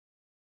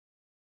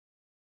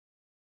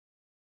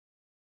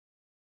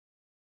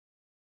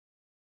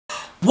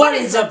What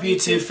is up,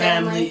 YouTube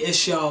family?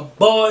 It's your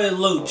boy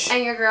Luch.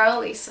 And your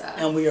girl Lisa.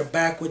 And we are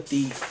back with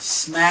the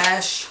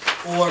Smash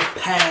or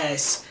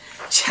Pass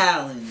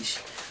challenge.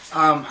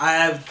 I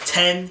have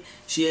 10.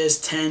 She has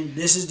 10.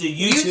 This is the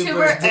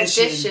YouTuber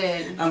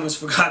edition. I almost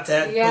forgot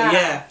that. Yeah. But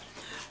yeah.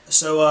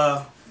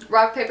 So,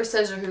 rock, paper,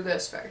 scissors, who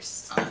goes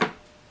first?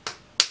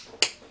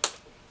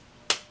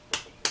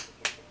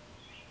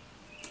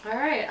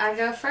 Alright, I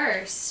go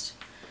first.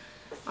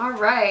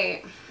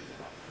 Alright.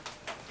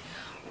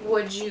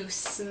 Would you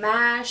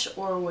smash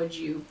or would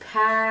you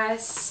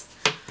pass?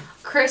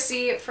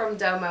 Chrissy from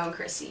Domo and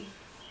Chrissy.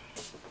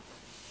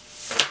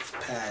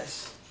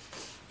 Pass.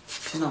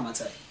 She's not my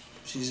type.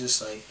 She's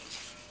just like,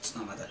 it's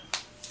not my type.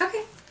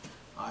 Okay.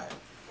 Alright.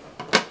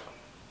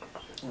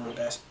 I'm gonna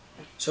pass.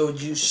 So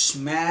would you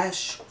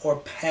smash or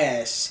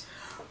pass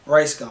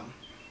Rice Gum?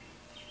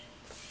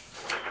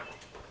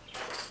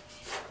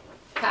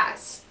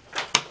 Pass.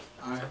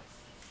 Alright.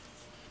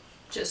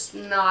 Just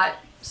not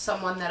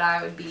someone that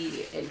I would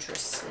be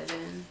interested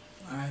in.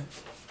 Alright.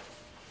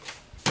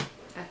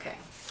 Okay.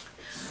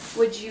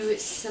 Would you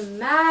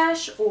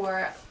smash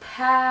or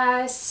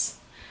pass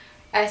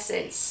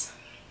Essence?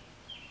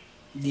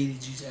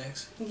 DDG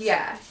tags?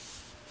 Yeah.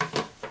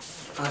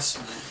 I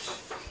smash.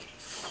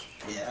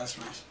 Yeah, I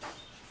smash.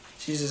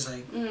 She's just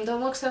like...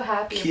 don't look so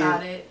happy cute.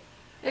 about it.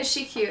 Is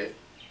she cute?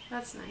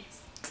 That's nice.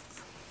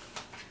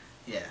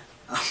 Yeah,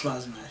 I'll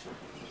smash.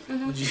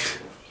 Would you...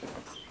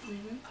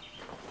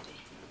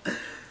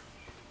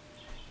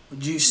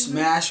 Would you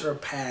smash or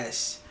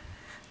pass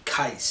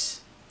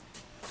Kais?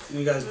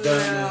 You guys don't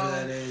know who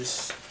that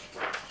is.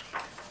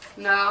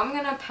 No, I'm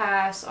gonna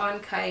pass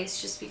on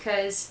Kais just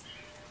because,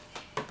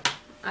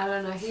 I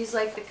don't know, he's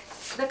like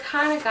the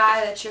kind of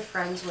guy that you're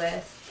friends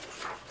with.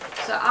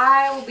 So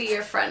I will be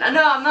your friend.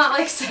 No, I'm not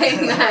like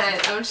saying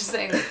that. I'm just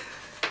saying,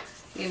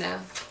 you know,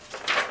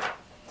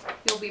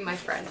 you'll be my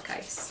friend,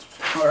 Kais.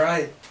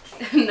 Alright.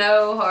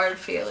 No hard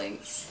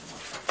feelings.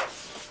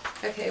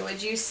 Okay,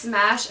 would you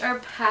smash or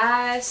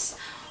pass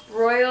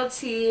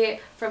Royalty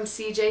from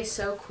CJ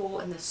So Cool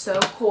and the So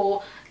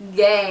Cool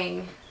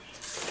gang?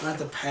 Not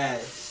the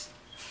pass.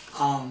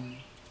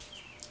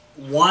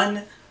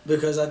 One,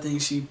 because I think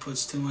she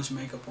puts too much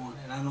makeup on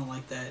it. I don't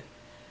like that.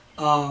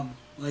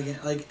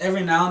 Like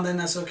every now and then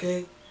that's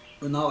okay,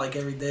 but not like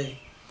every day.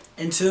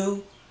 And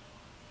two,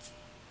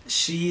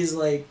 she's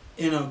like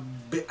in a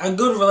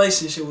good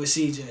relationship with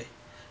CJ.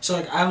 So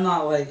like I'm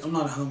not a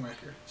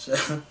homewrecker.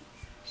 So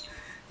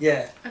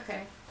yeah.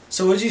 Okay.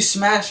 So would you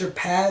smash or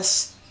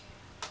pass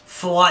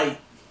Flight?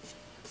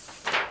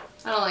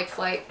 I don't like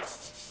Flight.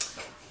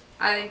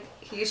 I think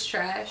he's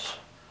trash.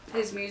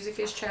 His music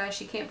is trash.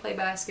 He can't play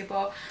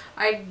basketball.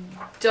 I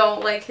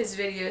don't like his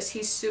videos.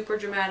 He's super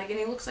dramatic and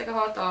he looks like a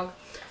hot dog.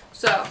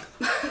 So.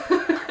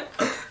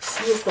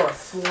 She'll start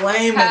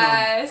flaming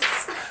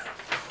pass.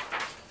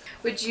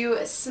 Would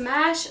you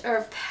smash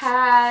or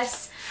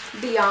pass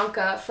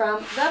Bianca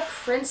from the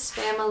Prince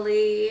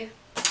family?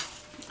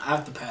 I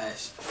have to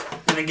pass.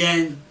 And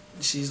again,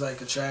 she's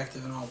like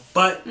attractive and all,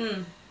 but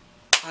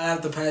I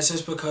have to pass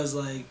just because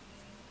like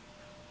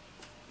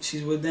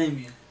she's with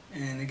Damien,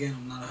 and again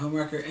I'm not a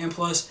homewrecker, and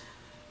plus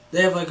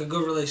they have like a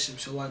good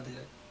relationship, so why do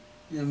that?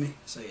 You know what I mean?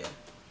 So yeah.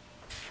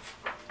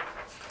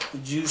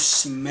 Would you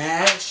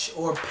smash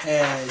or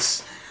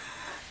pass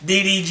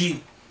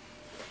DDG?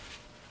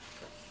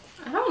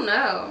 I don't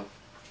know.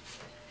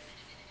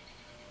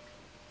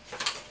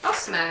 I'll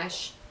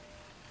smash.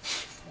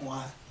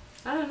 Why?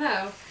 I don't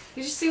know.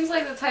 He just seems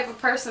like the type of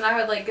person I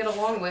would like get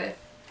along with.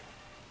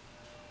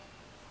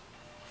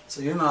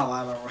 So you're not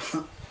allowed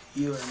to.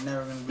 You are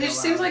never gonna be. He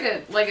just seems like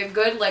a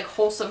good like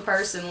wholesome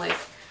person like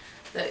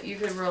that you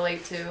could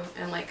relate to,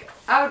 and like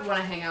I would want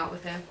to hang out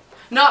with him.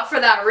 Not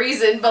for that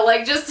reason, but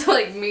like just to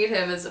like meet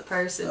him as a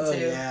person too. Oh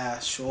yeah,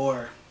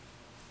 sure.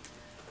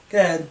 Go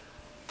ahead.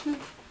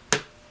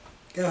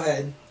 Go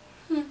ahead.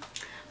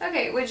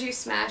 Okay, would you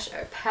smash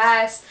or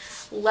pass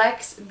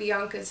Lex,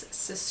 Bianca's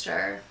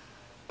sister?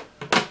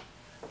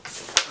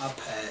 I'll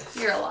pass.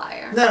 You're a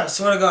liar. No,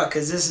 swear to God,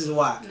 because this is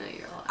why. No,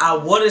 you're a liar. I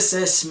would have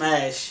said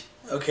smash,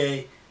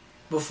 okay,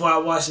 before I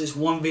watched this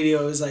one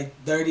video. It was like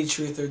Dirty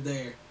Truth or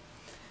Dare.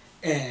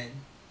 And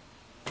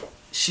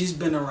she's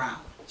been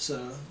around.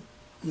 So,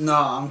 no,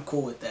 I'm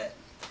cool with that.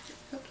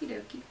 Okie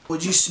dokie.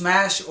 Would you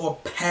smash or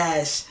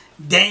pass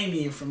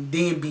Damien from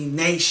DMB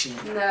Nation?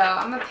 No,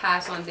 I'm going to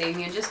pass on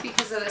Damien just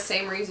because of the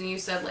same reason you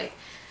said, like,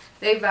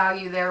 they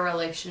value their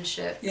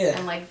relationship. Yeah.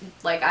 And, like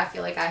I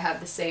feel like I have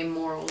the same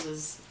morals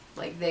as,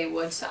 like, they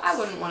would. So I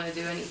wouldn't want to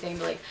do anything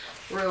to, like,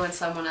 ruin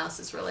someone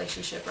else's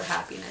relationship or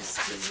happiness.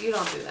 Because you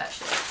don't do that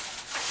shit.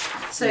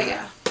 So,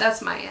 yeah,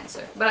 that's my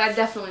answer. But I'd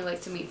definitely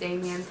like to meet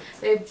Damien.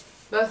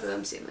 Both of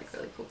them seem like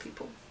really cool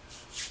people.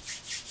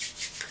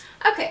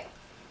 Okay.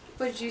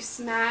 Would you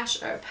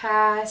smash or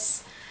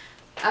pass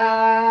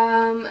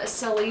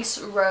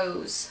Celeste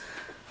Rose?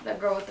 That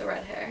girl with the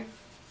red hair.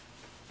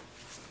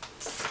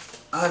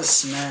 I'd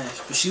smash,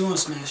 but she won't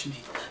smash me.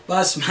 But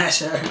I'd smash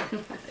her.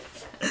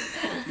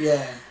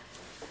 Yeah.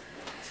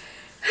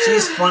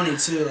 She's funny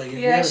too. Like if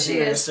you ever see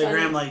her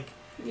Instagram, funny. like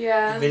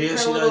Yeah. The video her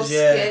she little does,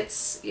 yeah.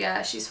 skits.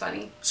 Yeah, she's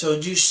funny. So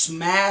would you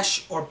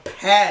smash or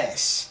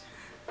pass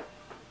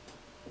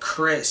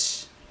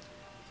Chris?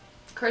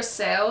 Chris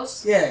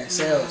Sales. Yeah,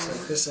 Sales. Like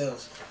Chris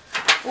Sales.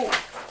 Ooh.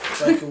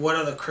 Like, what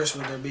other Chris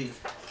would there be?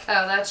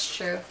 Oh, that's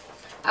true.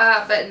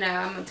 But no,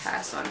 I'm gonna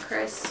pass on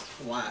Chris.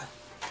 Why?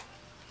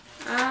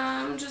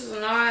 Just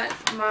not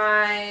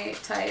my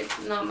type,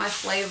 not my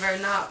flavor,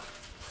 not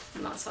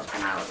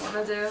something I would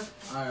want to do.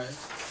 Alright.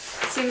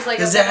 Seems like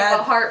Does a it bit of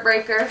a have-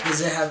 heartbreaker.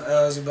 Does it have,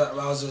 I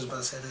was just about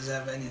to say, does it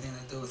have anything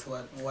to do with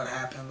what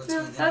happened between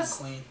him and that's-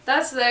 Queen?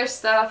 That's their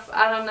stuff.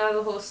 I don't know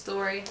the whole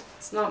story.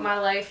 It's not my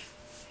life.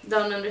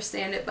 Don't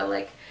understand it, but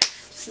like,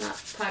 just not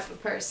the type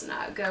of person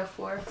I would go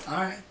for.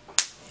 Alright.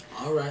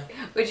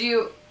 Would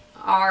you?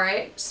 All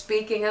right.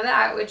 Speaking of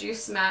that, would you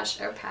smash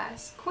or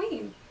pass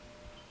Queen?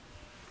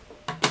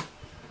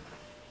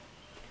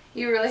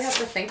 You really have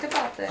to think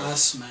about this. I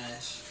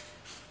smash.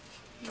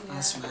 Yeah. I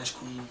smash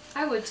Queen.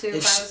 I would too if I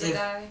was a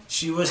guy.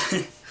 She was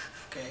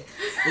okay.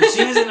 If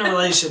she was in a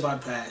relationship,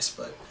 I'd pass,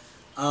 but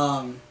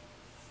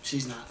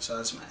she's not, so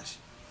I smash.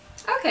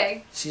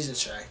 Okay. She's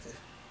attractive.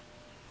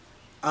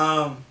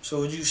 So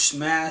would you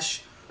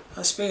smash?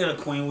 Speaking of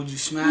Queen, would you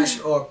smash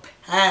or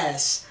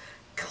pass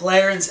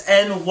Clarence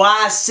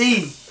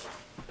NYC?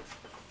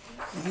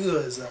 You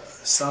was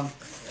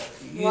something.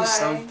 You Why?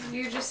 something.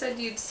 You just said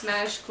you'd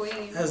smash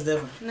Queen. That's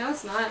different. No,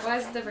 it's not. Why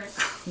is it different?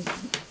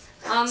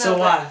 I don't know. So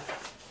why?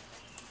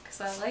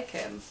 Because I like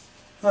him.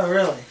 Oh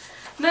really?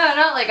 No,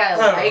 not like I Oh,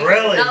 like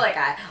really? him. Not like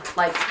I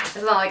like. It's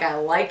not like I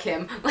like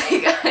him. Like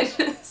I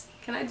just.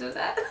 Can I do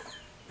that?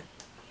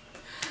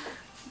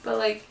 But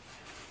like,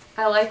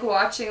 I like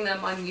watching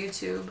them on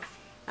YouTube.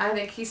 I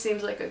think he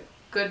seems like a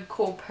good,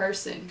 cool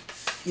person.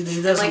 He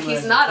does Like, seem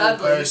he's a not cool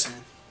ugly. Person.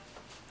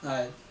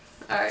 Alright,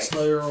 All right.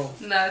 slow your roll.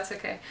 No, it's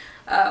okay.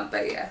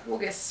 But yeah, we'll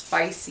get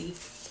spicy.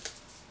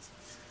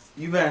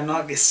 You better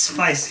not get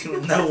spicy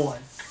with no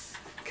one.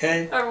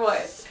 Okay? Or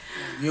what?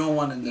 You don't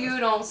want to know. You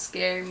don't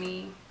scare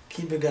me.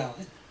 Keep it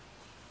going.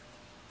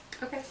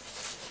 Okay.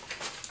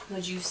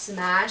 Would you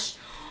smash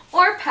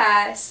or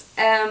pass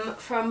M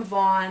from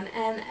Vaughn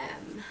and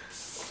M?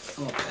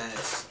 I'm gonna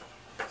pass.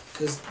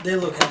 Because they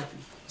look happy.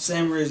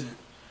 Same reason.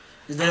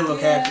 'Cause they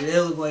look Yeah. happy. They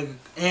look like...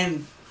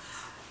 And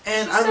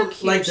She's I so would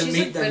cute. like to She's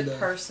meet a them good though.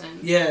 person.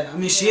 Yeah, I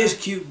mean she Yeah. is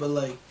cute, but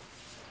like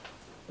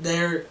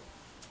they're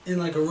in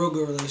like a real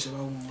good relationship.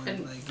 I want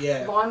And like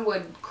yeah, Vaughn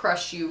would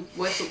crush you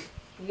with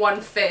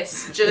one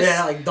fist. Just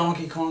yeah, like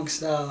Donkey Kong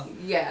style.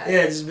 yeah.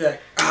 Yeah, just be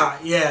like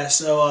yeah.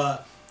 So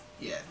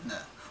yeah, no.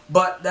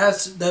 But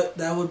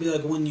that would be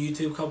like one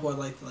YouTube couple I'd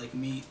like to like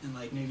meet and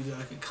like maybe do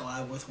like a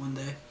collab with one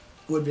day.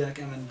 Would be like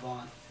Emma and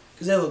Vaughn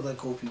because they look like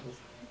cool people.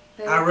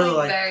 They I look really like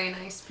like- very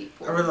nice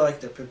people. I really like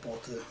their pit bull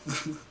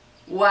too.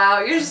 Wow,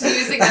 you're just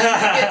using them to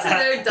get to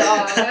their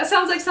dog. That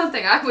sounds like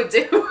something I would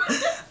do.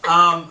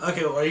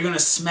 Okay, well, are you gonna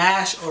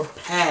smash or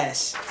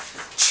pass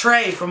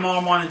Trey from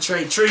Armand and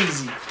Trey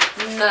Treasy?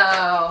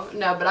 No,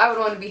 but I would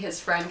want to be his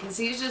friend because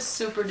he's just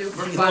super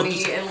duper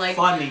funny and like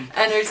funny.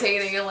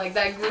 entertaining and like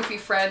that goofy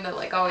friend that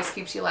like always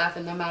keeps you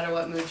laughing no matter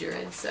what mood you're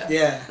in. So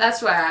Yeah.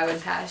 that's why I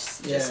would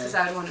pass, just Yeah. because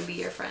I would want to be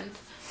your friend.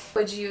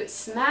 Would you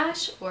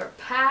smash or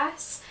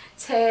pass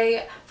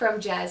Tay from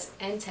Jazz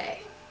and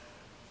Tay?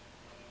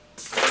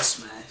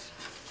 Smash.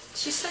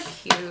 She's so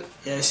cute,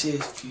 Yeah, she is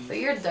but cute.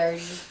 you're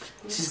dirty.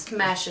 You're She's-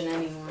 smashing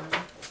anyone.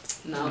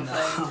 No, I'm No.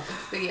 playing.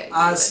 But yeah, you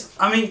I, would.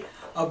 I mean,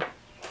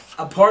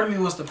 a part of me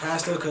wants to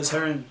pass though, cause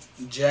her and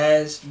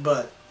Jazz,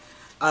 but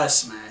I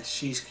smash.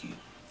 She's cute,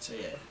 so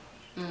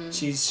yeah,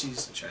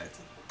 she's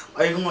attractive.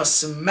 Are you gonna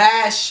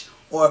smash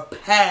or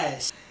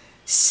pass?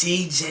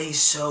 CJ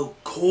so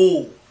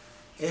cool.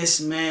 This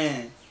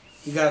man,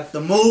 he got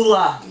the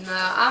moolah. No,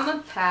 I'm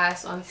a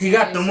pass on. He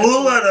got the CJ.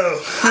 moolah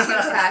though. I'm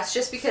a pass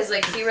just because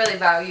like he really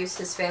values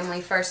his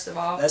family first of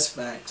all. That's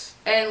facts.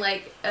 And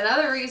like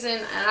another reason,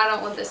 and I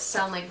don't want this to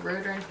sound like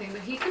rude or anything,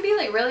 but he can be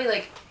like really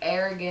like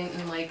arrogant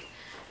and like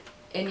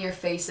in your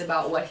face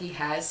about what he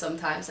has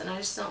sometimes, and I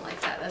just don't like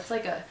that. That's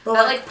like But, that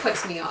like, like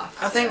puts me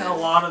off. I think a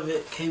lot of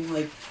it came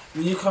like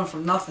when you come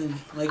from nothing.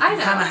 Like I you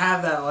know. kind of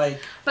have that like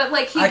But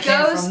like he I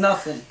came goes from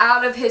nothing.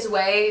 out of his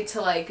way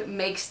to like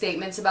make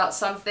statements about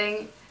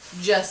something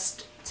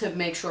just to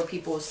make sure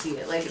people see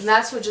it. Like, and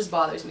that's what just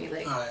bothers me.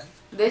 Like, All right.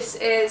 this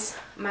is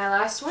my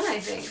last one, I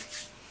think.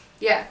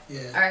 Yeah.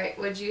 Yeah. All right.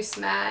 Would you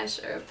smash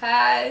or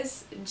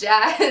pass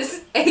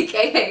Jazz,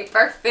 aka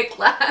Perfect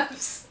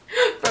Laughs,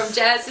 from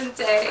Jazz and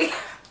Tay?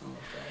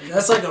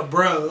 That's like a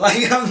bro.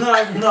 Like I'm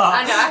not. No.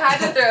 I know. I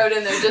had to throw it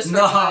in there just for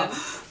No. fun.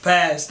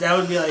 Pass. That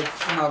would be like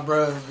my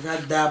bro. Like,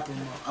 I dap him.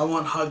 I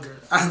want hug her.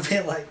 I'd be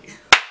like,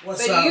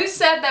 what's But up? you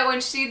said that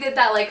when she did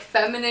that like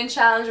feminine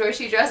challenge where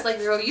she dressed like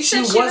a girl, you said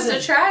she was wasn't-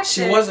 attractive.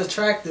 She was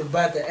attractive,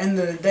 but at the end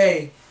of the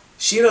day,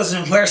 she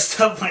doesn't wear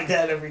stuff like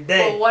that every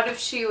day. But what if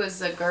she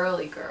was a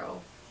girly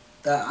girl?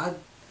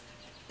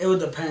 It would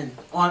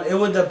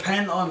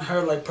depend on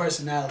her like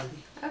personality.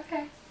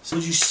 Okay. So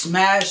would you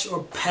smash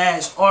or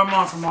pass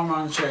Armand from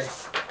Armand and Trey?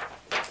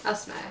 I'll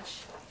smash.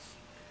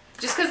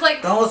 Just cause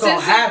like Don't look all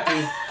since-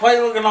 happy. Why are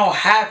you looking all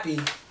happy?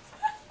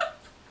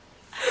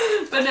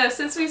 But no,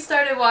 since we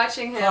started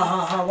watching him,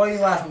 What are you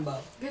laughing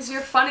about? because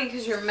you're funny,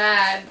 because you're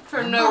mad for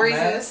I'm no not reason.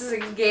 mad. This is a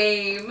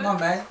game. Come on,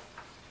 man.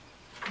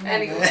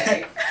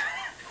 Anyway.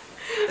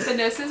 But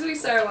no, since we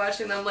started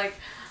watching them, like,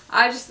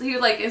 he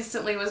like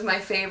instantly was my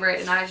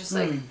favorite, and I just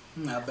like,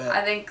 Not bad.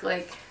 I think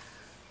like,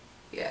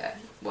 yeah,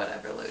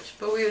 whatever, Luch.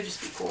 But we would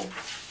just be cool.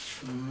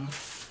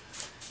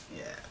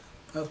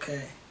 Yeah.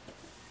 Okay.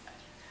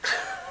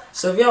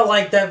 So if y'all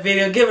like that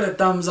video, give it a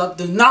thumbs up.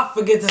 Do not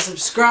forget to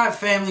subscribe,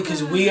 family,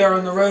 because we are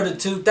on the road to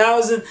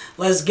 2,000.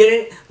 Let's get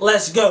it.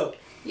 Let's go.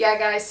 Yeah,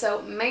 guys,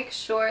 so make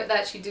sure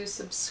that you do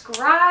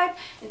subscribe,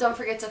 and don't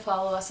forget to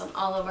follow us on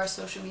all of our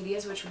social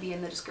medias, which will be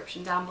in the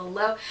description down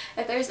below.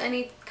 If there's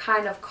any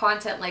kind of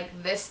content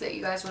like this that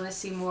you guys want to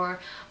see more,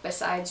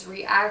 besides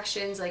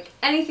reactions, like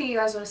anything you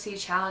guys want to see,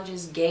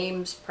 challenges,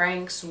 games,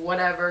 pranks,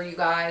 whatever you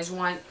guys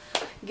want,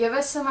 give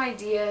us some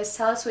ideas.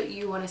 Tell us what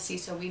you want to see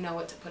so we know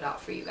what to put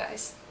out for you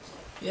guys.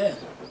 Yeah.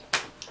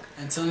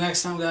 Until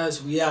next time,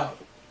 guys, we out.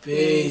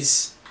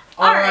 Peace.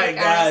 Alright,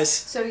 guys.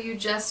 So you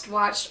just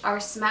watched our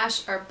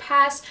Smash or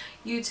Pass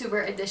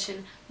YouTuber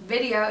edition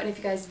video, and if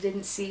you guys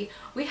didn't see,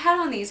 we had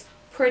on these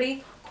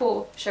pretty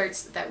cool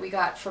shirts that we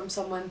got from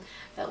someone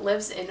that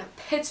lives in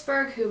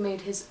Pittsburgh who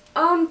made his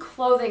own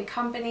clothing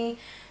company.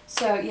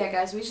 So yeah,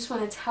 guys, we just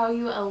want to tell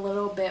you a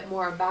little bit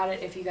more about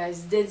it if you guys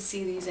did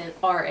see these and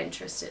are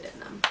interested in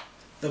them.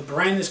 The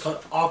brand is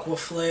called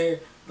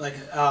Aquaflare.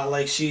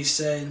 Like she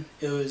said,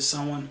 it was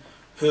someone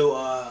who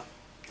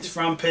is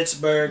from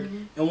Pittsburgh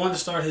and wanted to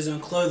start his own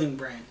clothing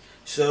brand.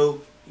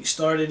 So he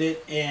started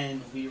it,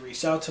 and we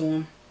reached out to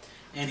him,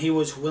 and he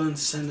was willing to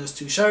send us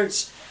 2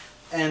 shirts,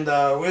 and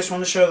we just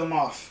want to show them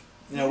off.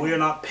 You know, we are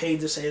not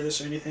paid to say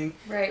this or anything.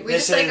 Right. We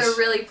just are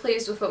really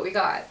pleased with what we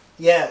got.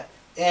 Yeah,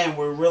 and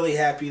we're really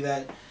happy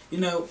that, you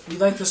know, we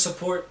like to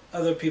support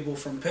other people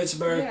from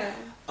Pittsburgh,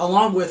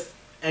 along with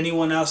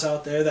anyone else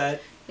out there that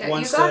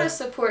wants you gotta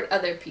support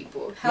other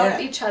people. Help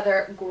each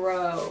other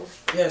grow.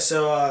 Yeah,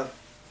 so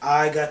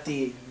I got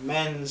the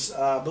men's,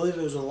 I believe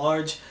it was a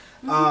large.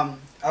 I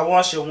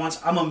washed it once.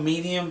 I'm a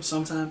medium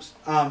sometimes.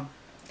 And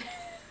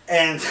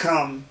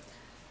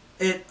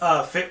it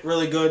fit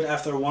really good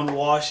after one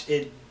wash.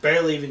 It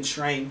barely even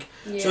shrank.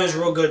 Yeah. So it's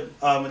real good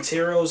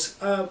materials.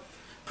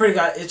 Pretty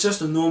good. It's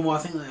just a normal, I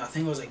think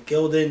it was like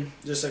Gildan,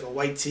 just like a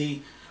white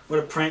tee with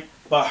a print.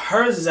 But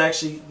hers is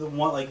actually the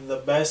one, like the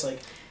best. Like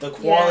the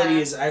quality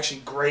is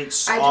actually great,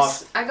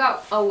 soft. I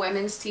got a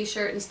women's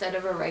t-shirt instead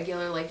of a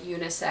regular like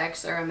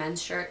unisex or a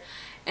men's shirt,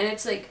 and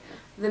it's like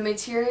the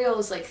material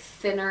is like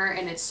thinner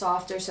and it's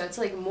softer, so it's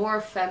like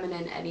more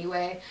feminine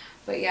anyway.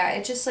 But yeah,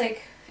 it just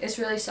like it's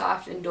really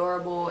soft and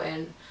durable,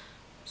 and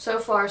so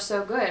far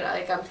so good.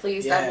 Like I'm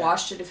pleased. I've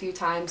washed it a few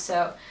times,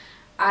 so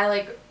I'm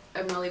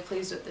really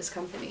pleased with this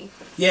company.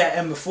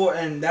 Yeah,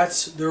 and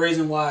that's the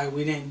reason why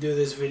we didn't do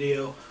this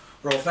video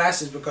real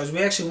fast, is because we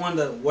actually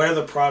wanted to wear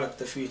the product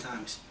a few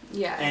times.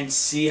 Yeah. And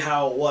see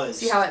how it was.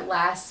 See how it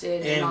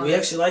lasted. And we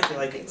actually liked it.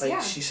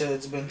 Like she said,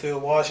 it's been through the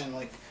wash, and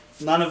like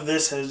none of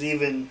this has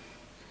even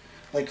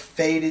like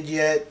faded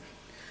yet.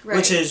 Right.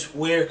 Which is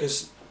weird,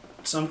 because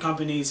some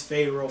companies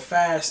fade real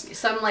fast.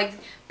 Some like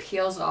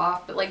peels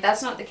off, but like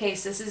that's not the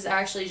case. This is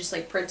actually just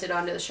like printed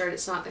onto the shirt.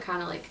 It's not the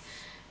kind of like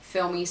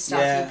filmy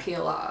stuff you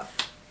peel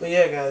off. But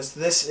yeah, guys,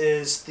 this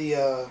is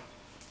the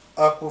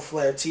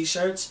Aquaflare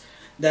t-shirts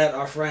that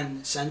our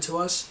friend sent to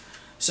us.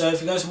 So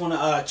if you guys want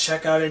to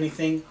check out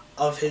anything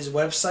of his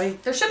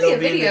website, there should be a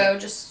video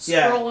just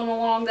scrolling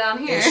along down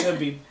here. There should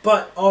be.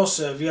 But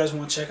also, if you guys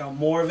want to check out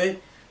more of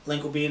it,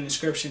 link will be in the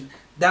description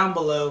down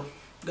below.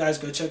 Guys,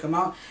 go check them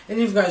out. And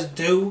if you guys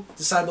do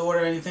decide to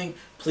order anything,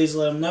 please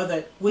let them know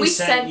that we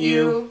sent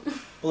you.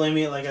 Believe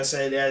me, like I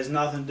said, it has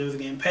nothing to do with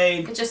getting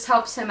paid. It just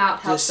helps him out,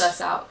 helps us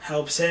out.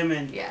 Helps him,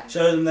 and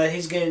shows him that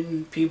he's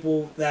getting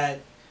people that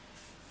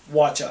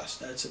watch us.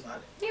 That's about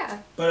it. Yeah.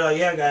 But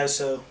yeah, guys,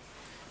 so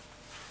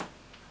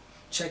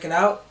check it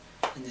out,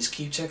 and just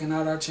keep checking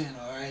out our channel,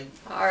 alright?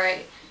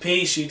 Alright.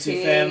 Peace,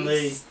 YouTube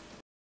family.